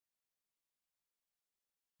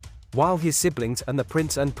While his siblings and the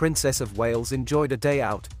Prince and Princess of Wales enjoyed a day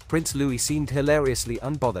out, Prince Louis seemed hilariously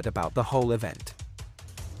unbothered about the whole event.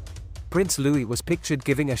 Prince Louis was pictured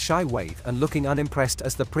giving a shy wave and looking unimpressed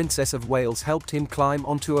as the Princess of Wales helped him climb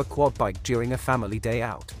onto a quad bike during a family day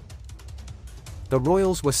out. The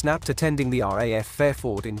royals were snapped attending the RAF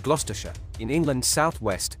Fairford in Gloucestershire, in England's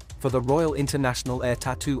southwest, for the Royal International Air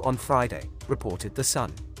Tattoo on Friday, reported The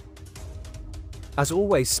Sun. As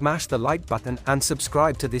always, smash the like button and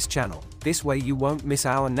subscribe to this channel, this way you won't miss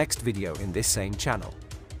our next video in this same channel.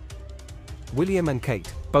 William and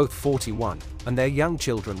Kate, both 41, and their young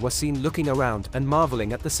children were seen looking around and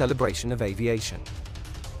marveling at the celebration of aviation.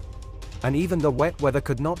 And even the wet weather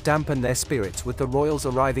could not dampen their spirits, with the royals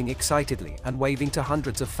arriving excitedly and waving to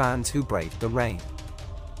hundreds of fans who braved the rain.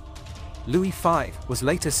 Louis V was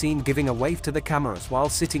later seen giving a wave to the cameras while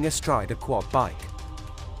sitting astride a quad bike.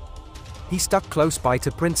 He stuck close by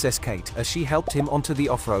to Princess Kate as she helped him onto the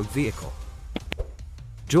off-road vehicle.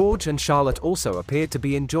 George and Charlotte also appeared to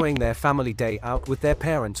be enjoying their family day out with their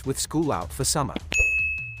parents with school out for summer.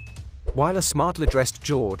 While a smartly dressed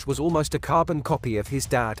George was almost a carbon copy of his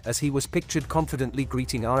dad as he was pictured confidently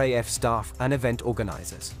greeting RAF staff and event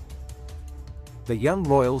organizers. The young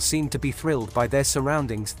royals seemed to be thrilled by their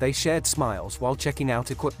surroundings. They shared smiles while checking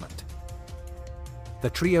out equipment. The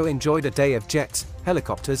trio enjoyed a day of jets,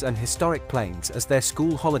 helicopters and historic planes as their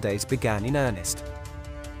school holidays began in earnest.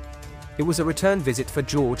 It was a return visit for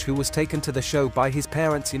George, who was taken to the show by his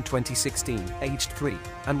parents in 2016, aged 3,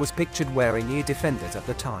 and was pictured wearing ear defenders at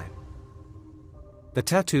the time. The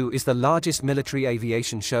tattoo is the largest military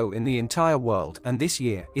aviation show in the entire world, and this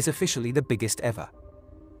year is officially the biggest ever.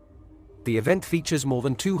 The event features more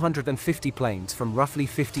than 250 planes from roughly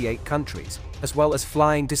 58 countries, as well as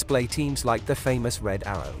flying display teams like the famous Red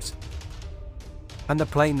Arrows. And the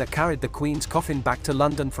plane that carried the Queen's coffin back to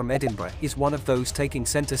London from Edinburgh is one of those taking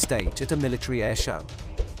center stage at a military air show.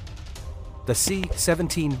 The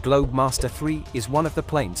C-17 Globemaster III is one of the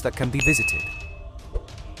planes that can be visited.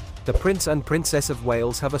 The Prince and Princess of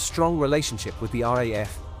Wales have a strong relationship with the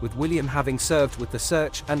RAF, with William having served with the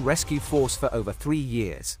Search and Rescue Force for over 3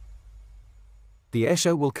 years. The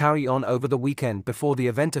airshow will carry on over the weekend before the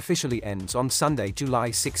event officially ends on Sunday, July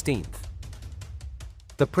 16th.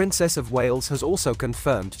 The Princess of Wales has also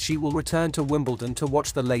confirmed she will return to Wimbledon to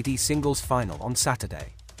watch the ladies' singles final on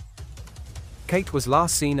Saturday. Kate was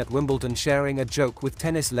last seen at Wimbledon sharing a joke with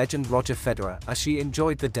tennis legend Roger Federer as she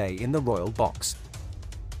enjoyed the day in the royal box.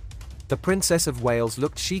 The Princess of Wales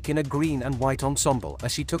looked chic in a green and white ensemble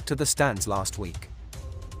as she took to the stands last week.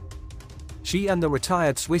 She and the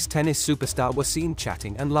retired Swiss tennis superstar were seen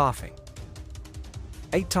chatting and laughing.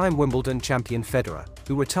 8-time Wimbledon champion Federer,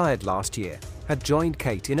 who retired last year, had joined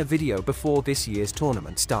Kate in a video before this year's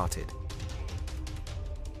tournament started.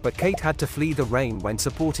 But Kate had to flee the rain when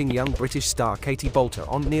supporting young British star Katie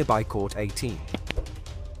Boulter on nearby court 18.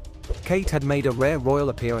 Kate had made a rare royal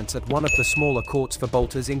appearance at one of the smaller courts for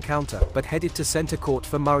Boulter's encounter, but headed to centre court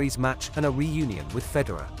for Murray's match and a reunion with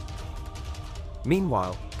Federer.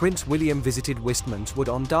 Meanwhile, Prince William visited Wistman's Wood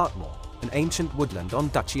on Dartmoor, an ancient woodland on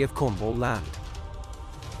Duchy of Cornwall land.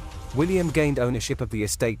 William gained ownership of the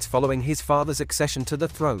estates following his father's accession to the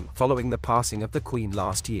throne following the passing of the Queen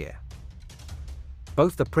last year.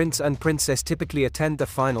 Both the Prince and Princess typically attend the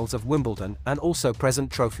finals of Wimbledon and also present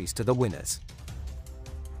trophies to the winners.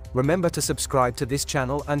 Remember to subscribe to this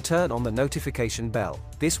channel and turn on the notification bell,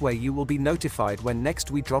 this way you will be notified when next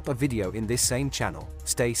we drop a video in this same channel.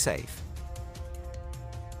 Stay safe.